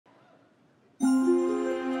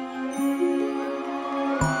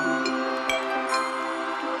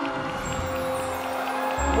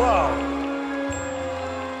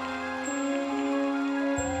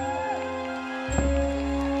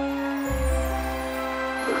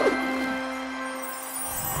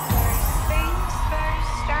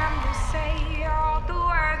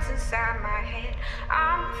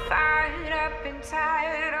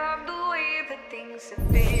Tired of the way that things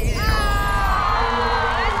have been.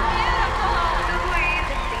 The way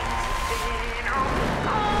that things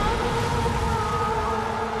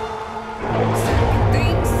have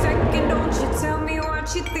been. Second, don't you tell me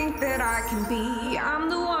what you think that I can be. I'm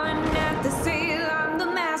the one at the sail, I'm the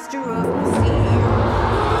master of the sea.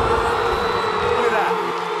 Look at that.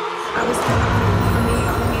 I was coming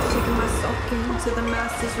on me, taking my soul into the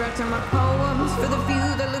masses, writing my poems for the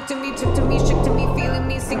few that looked at me, took to me, shook to me, feeling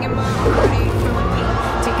me, singing my heartache from the pain,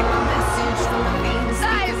 taking my message from the veins,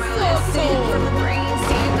 speaking my lesson from the brain,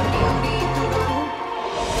 seeing the beauty through the whole.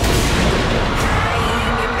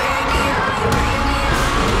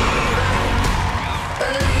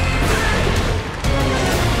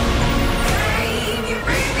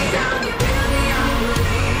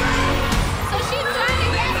 So she's trying to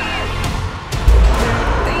get him.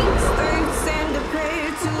 Thanks, send a prayer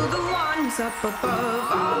to the ones up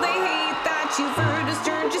above. All the hate that you've heard has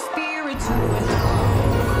turned your spirit to an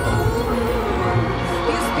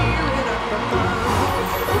your spirit up above.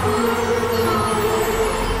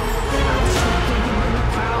 I'm shaking in the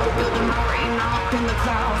cloud, building my rain up in the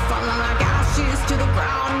cloud, falling like ashes to the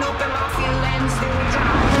ground. Open my feelings, they will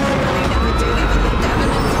drown. They never did, even the devil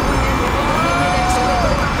is doing it. That you will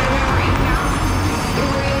go up and it rain down. It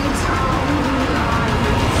rains down.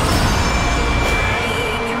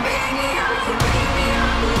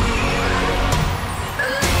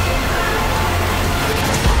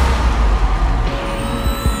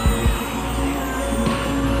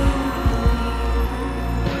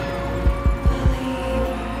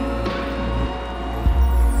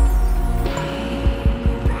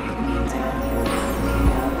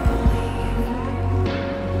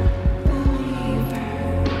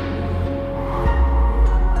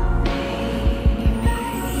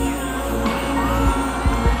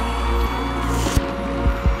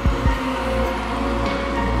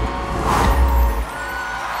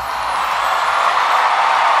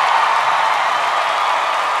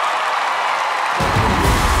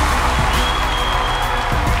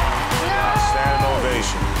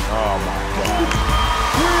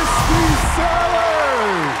 Kristy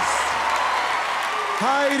Sellars!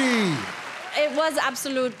 Heidi! It was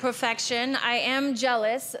absolute perfection. I am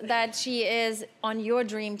jealous that she is on your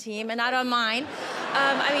dream team and not on mine.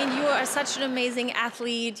 I mean, you are such an amazing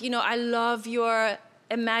athlete. You know, I love your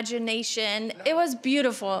imagination. It was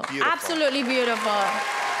beautiful. Absolutely beautiful.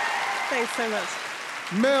 Thanks so much.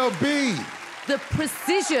 Mel B. The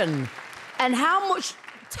precision and how much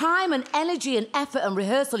time and energy and effort and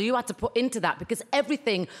rehearsal you had to put into that, because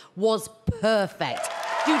everything was perfect.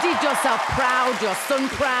 You did yourself proud, your son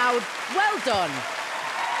proud. Well done.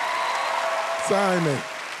 Simon.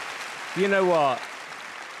 You know what?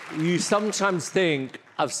 You sometimes think,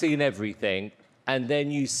 I've seen everything, and then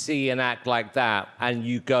you see an act like that, and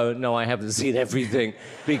you go, no, I haven't seen everything,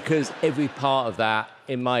 because every part of that,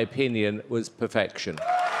 in my opinion, was perfection.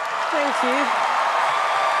 Thank you.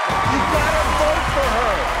 You gotta vote for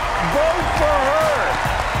her. Vote for her.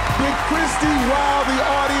 Did Kristy wow the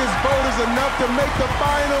audience voters enough to make the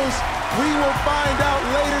finals? We will find out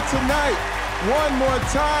later tonight. One more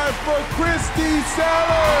time for Kristy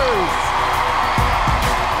Sellars.